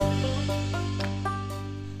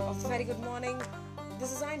very good morning.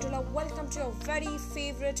 This is Angela. Welcome to your very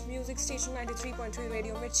favorite music station 93.3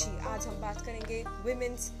 radio मिर्ची. आज हम बात करेंगे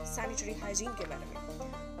women's sanitary hygiene के बारे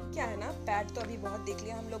में. क्या है ना, पैड तो अभी बहुत देख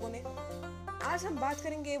लिया हम लोगों ने. आज हम बात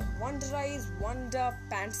करेंगे Wonderize Wonder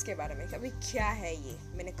Pants के बारे में. अभी क्या है ये?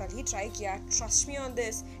 मैंने कल ही ट्राई किया. Trust me on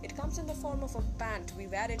this. It comes in the form of a pant. We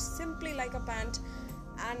wear it simply like a pant,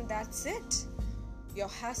 and that's it. Your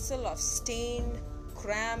hassle of stain,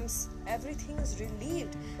 cramps, everything is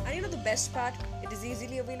relieved. And you know the best part, it is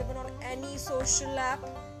easily available on any social app,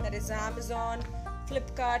 that is Amazon,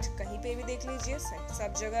 Flipkart, कहीं पे भी देख लीजिए,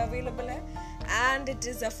 सब जगह available है. And it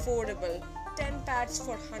is affordable. 10 pads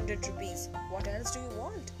for 100 rupees. What else do you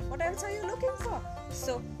want? What else are you looking for?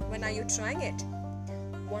 So when are you trying it?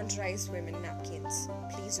 Wonderize women napkins.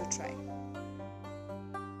 Please do try.